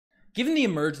Given the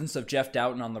emergence of Jeff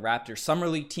Doughton on the Raptors Summer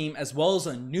League team, as well as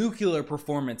a nuclear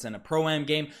performance in a Pro-Am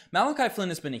game, Malachi Flynn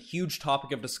has been a huge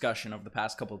topic of discussion over the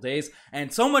past couple days,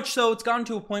 and so much so it's gotten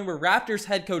to a point where Raptors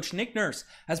head coach Nick Nurse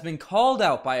has been called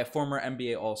out by a former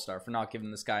NBA All-Star for not giving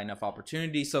this guy enough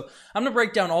opportunity. So I'm going to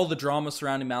break down all the drama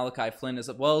surrounding Malachi Flynn as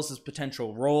well as his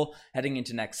potential role heading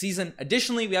into next season.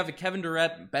 Additionally, we have a Kevin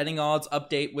Durant betting odds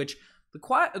update, which the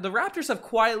Raptors have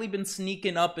quietly been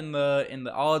sneaking up in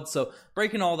the odds, so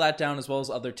breaking all that down as well as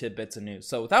other tidbits of news.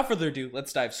 So without further ado,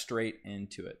 let's dive straight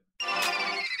into it.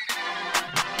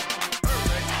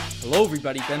 Hello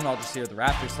everybody, Ben Rogers here, the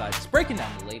Raptors side, just breaking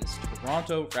down the latest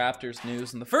Toronto Raptors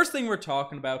news. And the first thing we're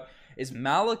talking about is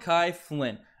Malachi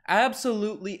Flynn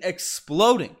absolutely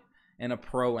exploding in a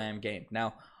Pro-Am game.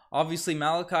 Now, obviously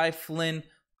Malachi Flynn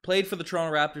played for the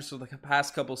Toronto Raptors for the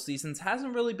past couple seasons,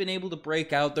 hasn't really been able to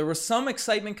break out. There was some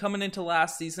excitement coming into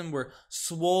last season where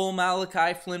swole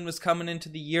Malachi Flynn was coming into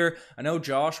the year. I know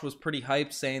Josh was pretty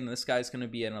hyped saying this guy's going to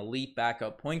be an elite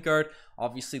backup point guard.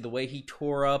 Obviously, the way he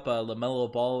tore up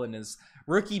LaMelo Ball in his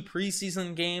rookie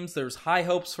preseason games, there's high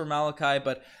hopes for Malachi,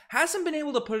 but hasn't been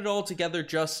able to put it all together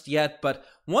just yet. But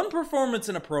one performance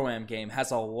in a Pro-Am game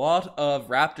has a lot of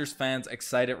Raptors fans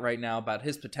excited right now about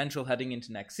his potential heading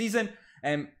into next season.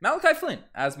 And Malachi Flynn,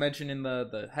 as mentioned in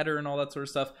the header and all that sort of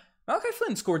stuff, Malachi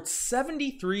Flynn scored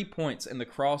 73 points in the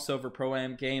crossover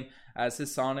Pro-Am game as his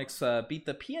Sonics beat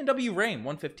the PNW Reign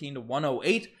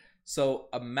 115-108. So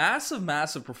a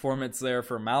massive performance there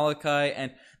for Malachi.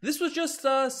 And this was just,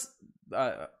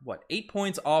 8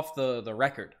 points off the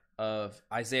record of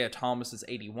Isaiah Thomas's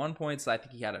 81 points that I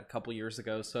think he had a couple years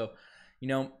ago. So,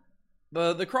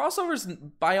 the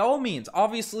crossovers, by all means,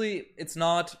 obviously it's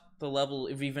not the level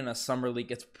of even a summer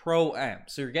league. It's Pro-Am,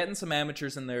 so you're getting some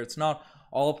amateurs in there. It's not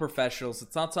all professionals.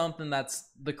 It's not something that's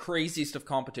the craziest of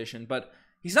competition, but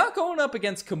he's not going up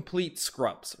against complete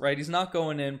scrubs, right? He's not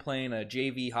going in playing a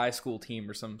JV high school team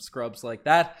or some scrubs like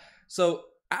that. So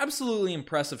absolutely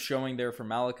impressive showing there for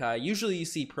Malachi. Usually you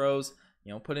see pros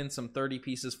put in some 30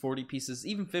 pieces, 40 pieces,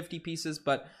 even 50 pieces,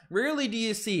 but rarely do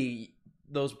you see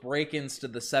those break-ins to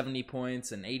the 70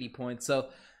 points and 80 points. So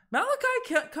Malachi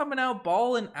kept coming out,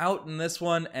 balling out in this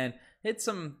one, and hit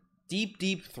some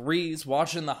deep threes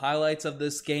watching the highlights of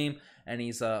this game, and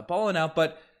he's balling out.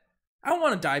 But I don't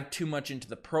want to dive too much into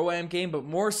the Pro-Am game, but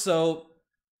more so,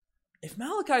 if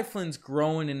Malachi Flynn's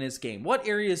growing in his game, what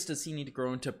areas does he need to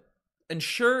grow into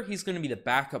ensure he's going to be the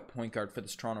backup point guard for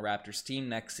this Toronto Raptors team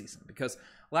next season? Because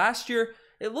last year,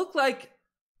 it looked like,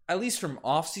 at least from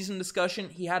off-season discussion,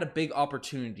 he had a big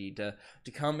opportunity to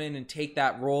come in and take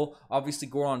that role. Obviously,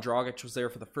 Goran Dragic was there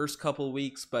for the first couple of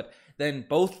weeks, but then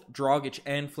both Dragic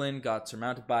and Flynn got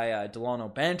surmounted by Delano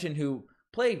Banton, who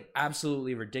played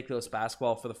absolutely ridiculous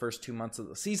basketball for the first 2 months of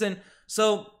the season.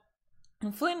 So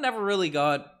Flynn never really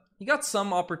got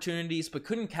some opportunities, but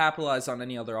couldn't capitalize on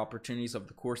any other opportunities over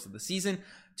the course of the season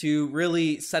to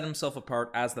really set himself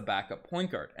apart as the backup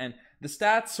point guard. And the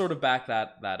stats sort of back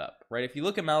that up, right? If you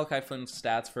look at Malachi Flynn's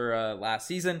stats for last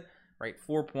season, right,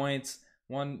 4 points,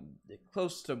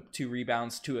 close to 2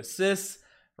 rebounds, 2 assists,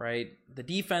 right? The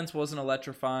defense wasn't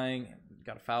electrifying,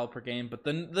 got a foul per game, but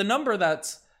the number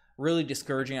that's really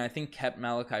discouraging, I think kept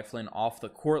Malachi Flynn off the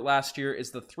court last year,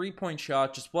 is the 3-point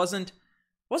shot just wasn't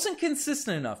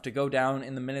consistent enough to go down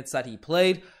in the minutes that he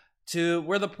played, to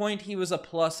where the point he was a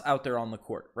plus out there on the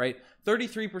court, right?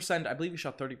 33%, I believe he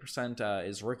shot 30%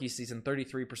 his rookie season,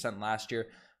 33% last year,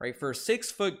 right? For a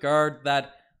 6-foot guard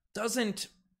that doesn't,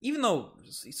 even though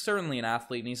he's certainly an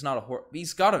athlete and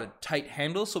he's got a tight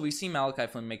handle, so we see Malachi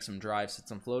Flynn make some drives, hit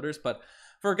some floaters, but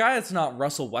for a guy that's not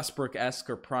Russell Westbrook-esque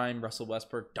or prime Russell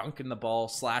Westbrook, dunking the ball,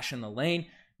 slashing the lane,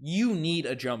 you need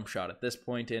a jump shot at this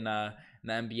point in the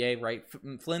NBA, right?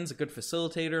 Flynn's a good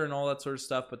facilitator and all that sort of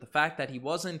stuff, but the fact that he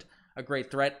wasn't a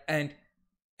great threat, and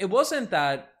it wasn't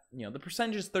that, the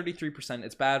percentage is 33%,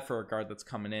 it's bad for a guard that's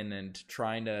coming in and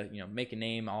trying to, make a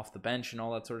name off the bench and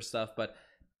all that sort of stuff, but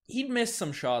he'd miss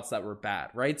some shots that were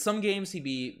bad, right? Some games he'd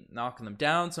be knocking them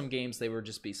down, some games they would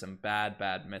just be some bad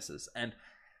misses, and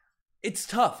it's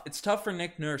tough. It's tough for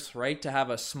Nick Nurse, right, to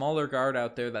have a smaller guard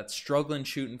out there that's struggling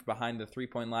shooting behind the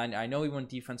three-point line. I know he won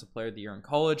Defensive Player of the Year in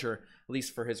college, or at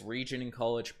least for his region in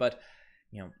college, but,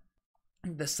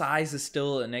 the size is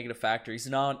still a negative factor. He's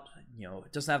not,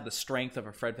 doesn't have the strength of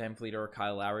a Fred VanVleet or a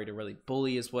Kyle Lowry to really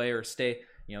bully his way or stay,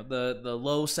 the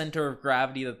low center of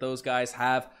gravity that those guys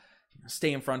have,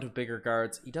 stay in front of bigger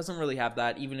guards. He doesn't really have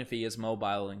that, even if he is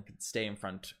mobile and can stay in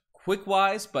front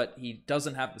quick-wise, but he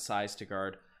doesn't have the size to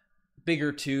guard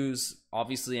bigger twos,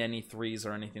 obviously any threes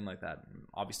or anything like that.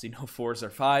 Obviously no 4s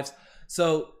or 5s.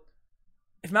 So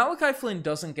if Malachi Flynn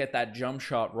doesn't get that jump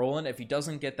shot rolling, if he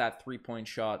doesn't get that 3-point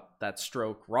shot, that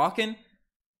stroke rocking,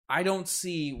 I don't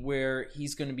see where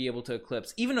he's going to be able to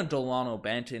eclipse even a Delano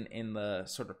Banton in the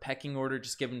sort of pecking order,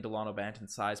 just given Delano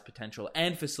Banton's size, potential,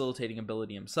 and facilitating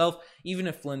ability himself, even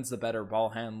if Flynn's the better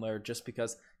ball handler, just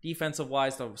because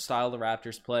defensive-wise, the style the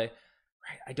Raptors play,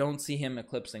 right, I don't see him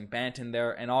eclipsing Banton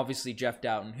there, and obviously Jeff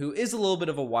Doughton, who is a little bit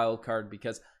of a wild card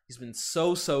because he's been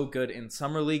so good in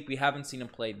Summer League. We haven't seen him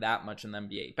play that much in the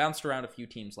NBA. He bounced around a few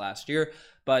teams last year,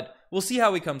 but we'll see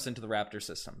how he comes into the Raptor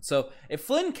system. So if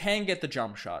Flynn can get the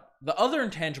jump shot, the other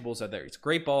intangibles are there. He's a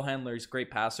great ball handler, he's a great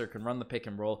passer, can run the pick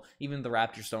and roll. Even the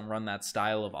Raptors don't run that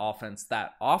style of offense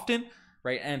that often,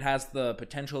 right? And has the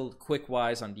potential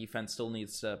quick-wise on defense, still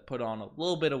needs to put on a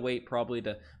little bit of weight probably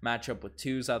to match up with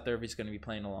twos out there if he's going to be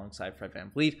playing alongside Fred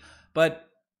VanVleet. But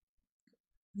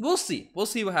we'll see. We'll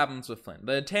see what happens with Flynn.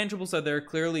 The intangibles are there.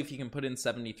 Clearly, if he can put in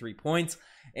 73 points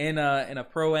in a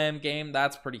Pro-Am game,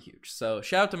 that's pretty huge. So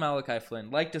shout out to Malachi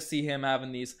Flynn. Like to see him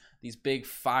having these big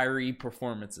fiery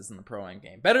performances in the Pro-Am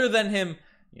game. Better than him,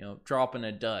 dropping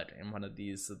a dud in one of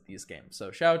these games.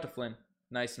 So shout out to Flynn.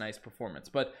 Nice performance.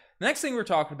 But the next thing we're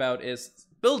talking about is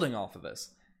building off of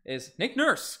this. Is Nick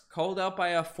Nurse called out by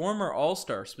a former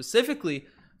All-Star, specifically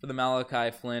for the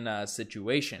Malachi Flynn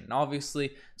situation. And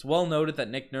obviously, it's well noted that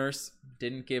Nick Nurse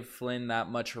didn't give Flynn that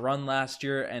much run last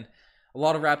year, and a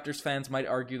lot of Raptors fans might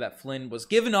argue that Flynn was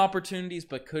given opportunities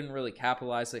but couldn't really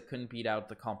capitalize it, couldn't beat out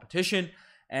the competition,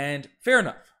 and fair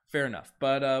enough.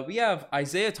 But we have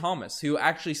Isaiah Thomas, who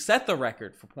actually set the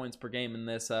record for points per game in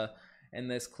this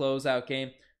closeout game,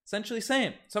 essentially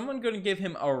saying someone's going to give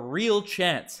him a real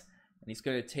chance, and he's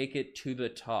going to take it to the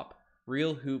top.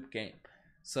 Real hoop game.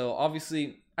 So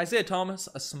obviously, Isaiah Thomas,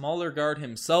 a smaller guard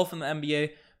himself in the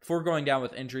NBA, before going down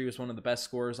with injury, was one of the best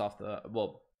scorers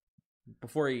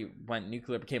before he went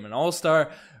nuclear, became an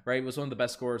all-star, right? Was one of the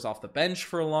best scorers off the bench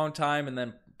for a long time, and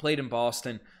then played in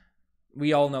Boston.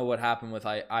 We all know what happened with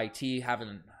IT,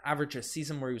 having averaged a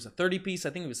season where he was a 30-piece. I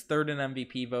think he was third in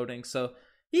MVP voting, so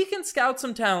he can scout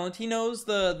some talent. He knows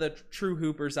the true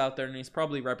hoopers out there, and he's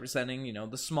probably representing,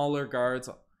 the smaller guards.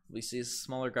 At least he's a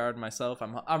smaller guard myself.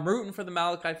 I'm rooting for the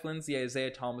Malachi Flynns, the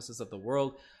Isaiah Thomases of the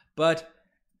world, but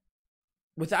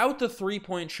without the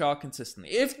 3-point shot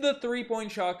consistently, if the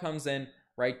 3-point shot comes in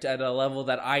right at a level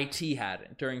that IT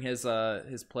had during his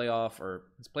playoff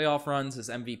runs, his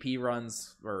MVP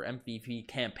runs or MVP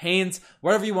campaigns,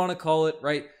 whatever you want to call it,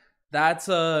 right? That's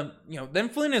then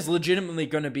Flynn is legitimately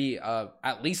going to be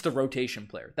at least a rotation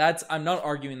player. I'm not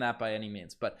arguing that by any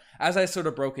means, but as I sort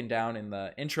of broken down in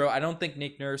the intro, I don't think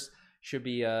Nick Nurse should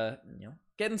be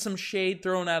getting some shade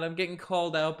thrown at him, getting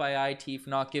called out by IT for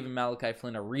not giving Malachi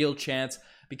Flynn a real chance,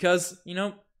 because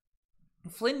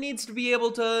Flynn needs to be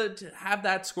able to have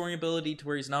that scoring ability to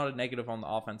where he's not a negative on the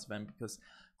offensive end, because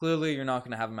clearly you're not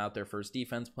going to have him out there for his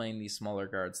defense playing these smaller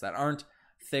guards that aren't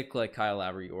thick like Kyle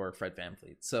Lowry or Fred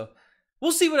VanVleet. So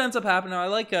we'll see what ends up happening. I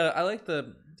like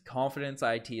the confidence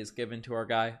IT is given to our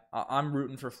guy. I'm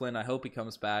rooting for Flynn. I hope he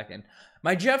comes back. And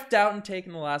my Jeff Doughton take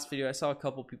in the last video, I saw a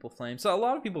couple people flame. So a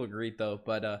lot of people agreed though,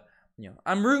 but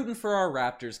I'm rooting for our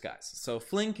Raptors guys. So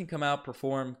Flynn can come out,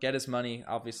 perform, get his money.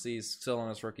 Obviously he's still on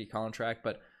his rookie contract,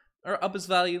 but or up his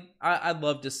value. I'd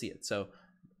love to see it. So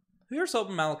here's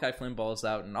hoping Malachi Flynn balls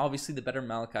out, and obviously the better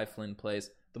Malachi Flynn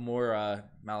plays, the more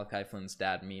Malachi Flynn's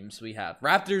dad memes we have.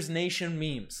 Raptors Nation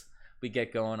memes we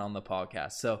get going on the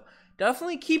podcast. So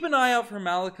definitely keep an eye out for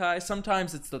Malachi.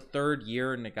 Sometimes it's the third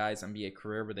year in a guy's NBA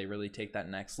career where they really take that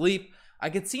next leap. I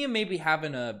could see him maybe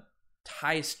having a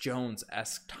Tyus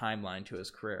Jones-esque timeline to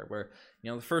his career where,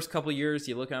 the first couple years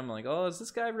you look at him like, oh, is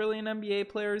this guy really an NBA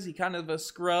player? Is he kind of a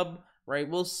scrub? Right,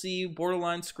 we'll see,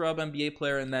 borderline scrub NBA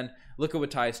player, and then look at what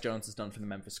Tyus Jones has done for the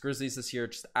Memphis Grizzlies this year.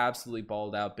 Just absolutely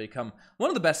balled out, become one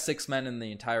of the best 6 men in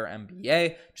the entire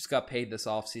NBA. Just got paid this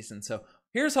offseason. So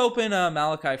here's hoping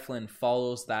Malachi Flynn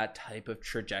follows that type of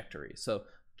trajectory. So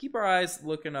keep our eyes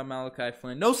looking at Malachi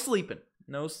Flynn. No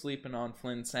sleeping on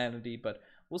Flynn's sanity, but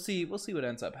we'll see what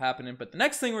ends up happening. But the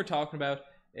next thing we're talking about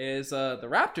is the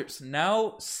Raptors,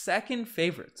 now second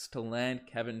favorites to land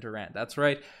Kevin Durant. That's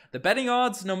right. The betting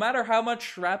odds, no matter how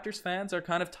much Raptors fans are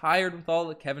kind of tired with all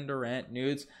the Kevin Durant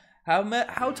news,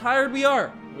 how tired we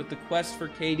are with the quest for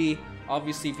KD.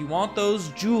 Obviously, if you want those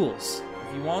jewels,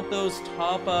 if you want those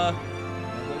top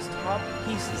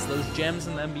pieces, those gems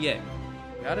in the NBA,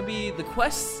 the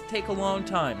quests take a long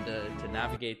time to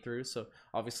navigate through. So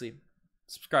obviously,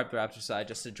 subscribe to the Raptors side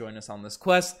just to join us on this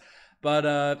quest. But,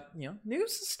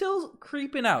 news is still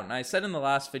creeping out. And I said in the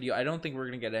last video, I don't think we're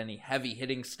going to get any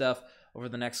heavy-hitting stuff over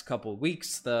the next couple of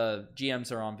weeks. The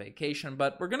GMs are on vacation,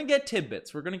 but we're going to get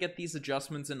tidbits. We're going to get these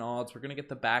adjustments in odds. We're going to get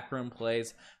the backroom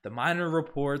plays, the minor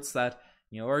reports that,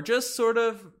 are just sort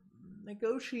of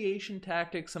negotiation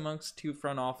tactics amongst two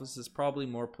front offices, probably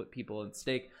more put people at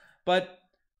stake. But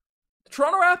the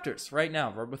Toronto Raptors right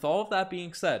now, with all of that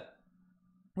being said,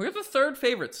 we're the second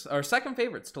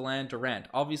favorites to land Durant.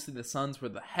 Obviously, the Suns were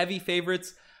the heavy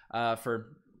favorites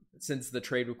since the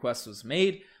trade request was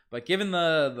made. But given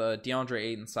the DeAndre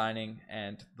Ayton signing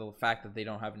and the fact that they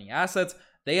don't have any assets,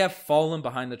 they have fallen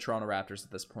behind the Toronto Raptors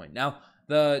at this point. Now,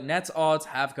 the Nets odds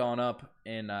have gone up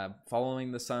in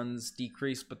following the Suns'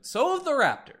 decrease, but so have the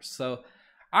Raptors. So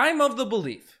I'm of the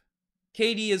belief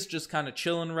KD is just kind of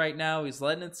chilling right now. He's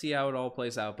letting it see how it all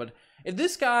plays out. But if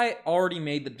this guy already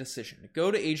made the decision to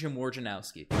go to Adrian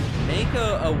Wojnarowski, make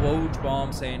a Woj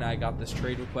bomb saying I got this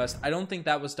trade request, I don't think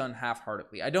that was done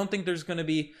half-heartedly. I don't think there's going to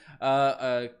be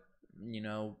love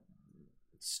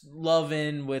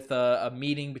in with a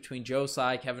meeting between Joe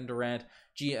Tsai, Kevin Durant,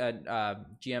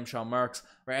 GM Sean Marks,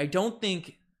 right? I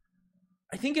think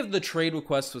if the trade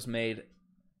request was made,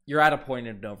 you're at a point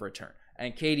of no return.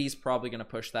 And KD's probably going to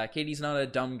push that. KD's not a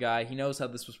dumb guy. He knows how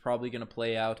this was probably going to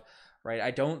play out, right?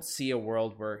 I don't see a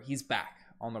world where he's back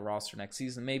on the roster next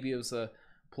season. Maybe it was a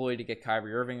ploy to get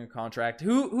Kyrie Irving a contract.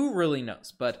 Who really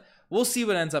knows? But we'll see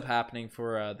what ends up happening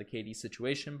for the KD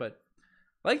situation. But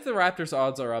I like the Raptors'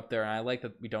 odds are up there, and I like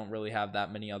that we don't really have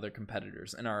that many other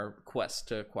competitors in our quest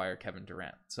to acquire Kevin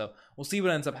Durant. So we'll see what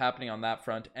ends up happening on that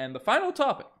front. And the final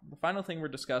topic, the final thing we're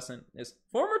discussing is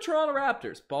former Toronto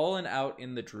Raptors balling out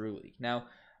in the Drew League. Now,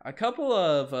 a couple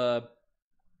of the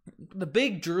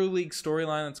big Drew League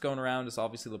storyline that's going around is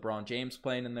obviously LeBron James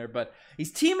playing in there, but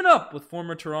he's teaming up with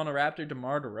former Toronto Raptor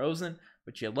DeMar DeRozan,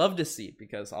 which you love to see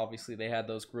because obviously they had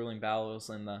those grueling battles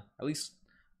in at least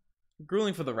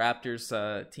grueling for the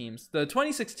Raptors teams. The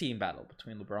 2016 battle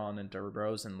between LeBron and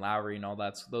DeRozan, Lowry, and all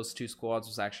that. So those two squads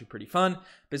was actually pretty fun.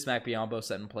 Bismack Biyombo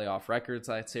setting playoff records.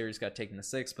 That series got taken to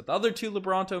 6. But the other two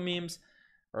LeBronto memes,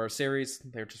 or series,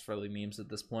 they're just really memes at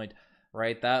this point,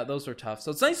 right? Those were tough.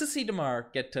 So it's nice to see DeMar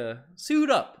get to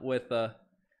suit up with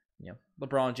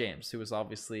LeBron James, who was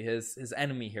obviously his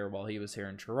enemy here while he was here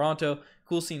in Toronto.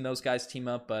 Cool seeing those guys team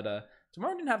up, but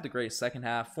DeMar didn't have the greatest second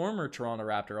half. Former Toronto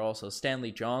Raptor also,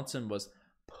 Stanley Johnson, was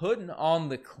putting on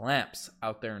the clamps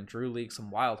out there in Drew League.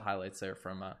 Some wild highlights there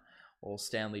from old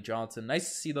Stanley Johnson. Nice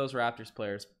to see those Raptors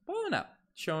players balling out,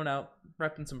 showing out,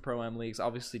 repping some Pro-Am leagues.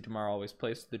 Obviously, DeMar always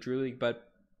plays the Drew League, but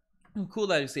cool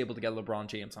that he's able to get LeBron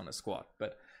James on his squad.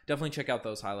 But definitely check out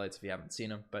those highlights if you haven't seen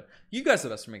them. But you guys are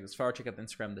the best for making this far. Check out the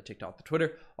Instagram, the TikTok, the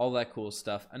Twitter, all that cool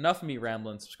stuff. Enough of me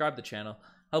rambling. Subscribe to the channel.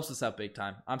 Helps us out big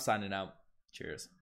time. I'm signing out. Cheers.